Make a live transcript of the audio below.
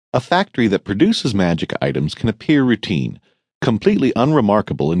A factory that produces magic items can appear routine, completely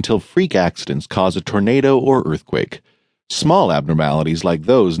unremarkable until freak accidents cause a tornado or earthquake. Small abnormalities like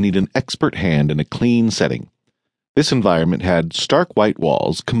those need an expert hand in a clean setting. This environment had stark white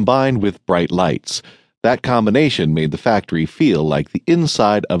walls combined with bright lights. That combination made the factory feel like the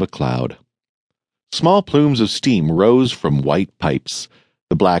inside of a cloud. Small plumes of steam rose from white pipes.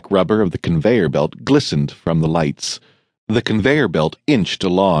 The black rubber of the conveyor belt glistened from the lights. The conveyor belt inched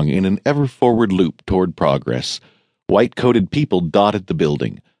along in an ever-forward loop toward progress. White-coated people dotted the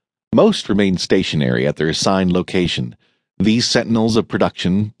building. Most remained stationary at their assigned location. These sentinels of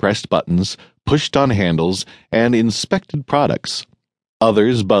production pressed buttons, pushed on handles, and inspected products.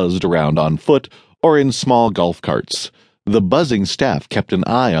 Others buzzed around on foot or in small golf carts. The buzzing staff kept an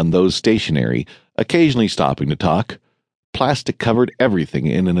eye on those stationary, occasionally stopping to talk. Plastic covered everything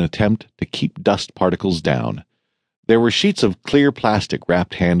in an attempt to keep dust particles down. There were sheets of clear plastic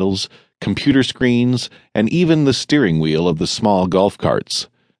wrapped handles, computer screens, and even the steering wheel of the small golf carts.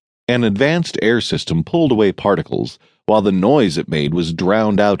 An advanced air system pulled away particles, while the noise it made was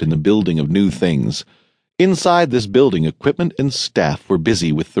drowned out in the building of new things. Inside this building, equipment and staff were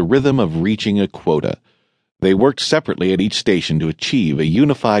busy with the rhythm of reaching a quota. They worked separately at each station to achieve a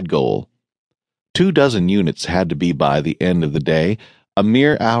unified goal. 24 units had to be by the end of the day, a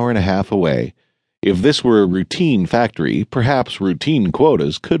mere hour and a half away. If this were a routine factory, perhaps routine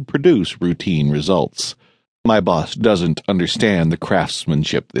quotas could produce routine results. My boss doesn't understand the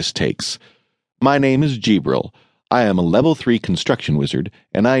craftsmanship this takes. My name is Jibril. I am a level 3 construction wizard,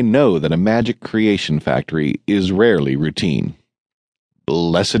 and I know that a magic creation factory is rarely routine.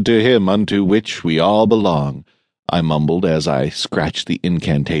 "Blessed to him unto which we all belong," I mumbled as I scratched the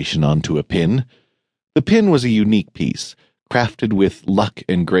incantation onto a pin. The pin was a unique piece, crafted with luck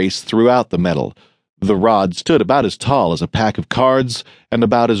and grace throughout the metal. The rod stood about as tall as a pack of cards and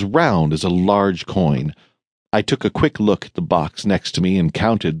about as round as a large coin. I took a quick look at the box next to me and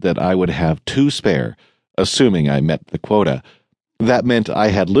counted that I would have 2 spare, assuming I met the quota. That meant I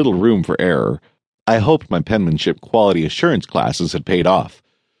had little room for error. I hoped my penmanship quality assurance classes had paid off.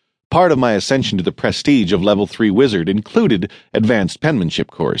 Part of my ascension to the prestige of level 3 wizard included advanced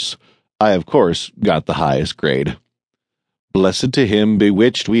penmanship course. I, of course, got the highest grade. "Blessed to him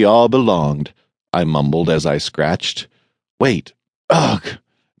bewitched we all belonged," I mumbled as I scratched. Wait. Ugh!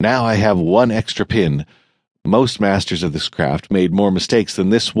 Now I have 1 extra pin. Most masters of this craft made more mistakes than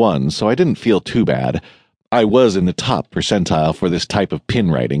this one, so I didn't feel too bad. I was in the top percentile for this type of pin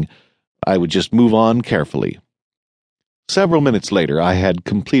writing. I would just move on carefully. Several minutes later, I had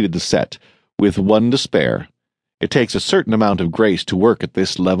completed the set, with 1 to spare. It takes a certain amount of grace to work at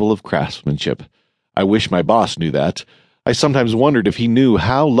this level of craftsmanship. I wish my boss knew that. I sometimes wondered if he knew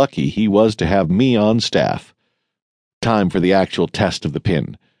how lucky he was to have me on staff. Time for the actual test of the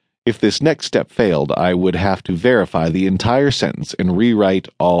pin. If this next step failed, I would have to verify the entire sentence and rewrite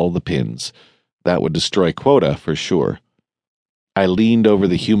all the pins. That would destroy quota for sure. I leaned over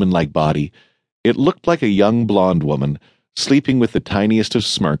the human-like body. It looked like a young blonde woman, sleeping with the tiniest of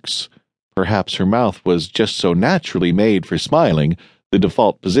smirks. Perhaps her mouth was just so naturally made for smiling, the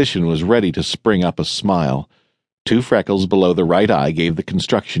default position was ready to spring up a smile. 2 freckles below the right eye gave the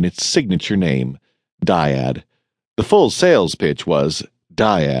construction its signature name, Dyad. The full sales pitch was,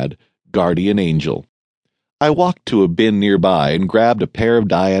 Dyad, Guardian Angel. I walked to a bin nearby and grabbed a pair of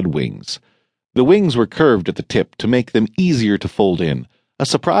Dyad wings. The wings were curved at the tip to make them easier to fold in, a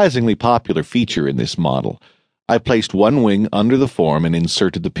surprisingly popular feature in this model. I placed 1 wing under the form and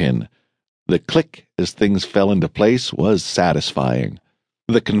inserted the pin. The click as things fell into place was satisfying.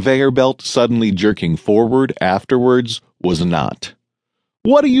 The conveyor belt suddenly jerking forward afterwards was not.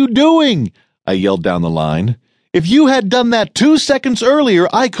 "What are you doing?" I yelled down the line. "If you had done that 2 seconds earlier,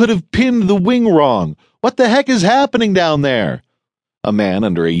 I could have pinned the wing wrong. What the heck is happening down there?" A man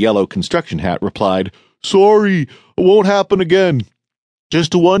under a yellow construction hat replied, "Sorry, it won't happen again.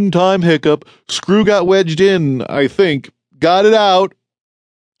 Just a one-time hiccup. Screw got wedged in, I think. Got it out."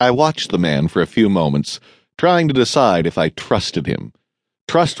 I watched the man for a few moments, trying to decide if I trusted him.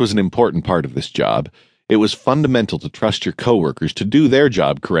 Trust was an important part of this job. It was fundamental to trust your coworkers to do their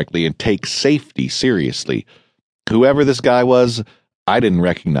job correctly and take safety seriously. Whoever this guy was, I didn't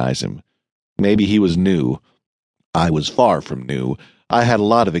recognize him. Maybe he was new. I was far from new. I had a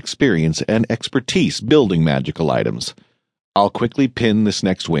lot of experience and expertise building magical items. I'll quickly pin this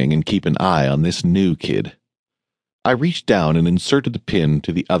next wing and keep an eye on this new kid. I reached down and inserted the pin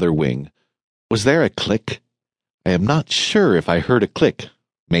to the other wing. Was there a click? I am not sure if I heard a click.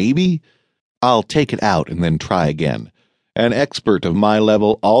 Maybe? I'll take it out and then try again. An expert of my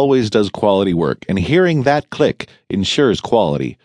level always does quality work, and hearing that click ensures quality.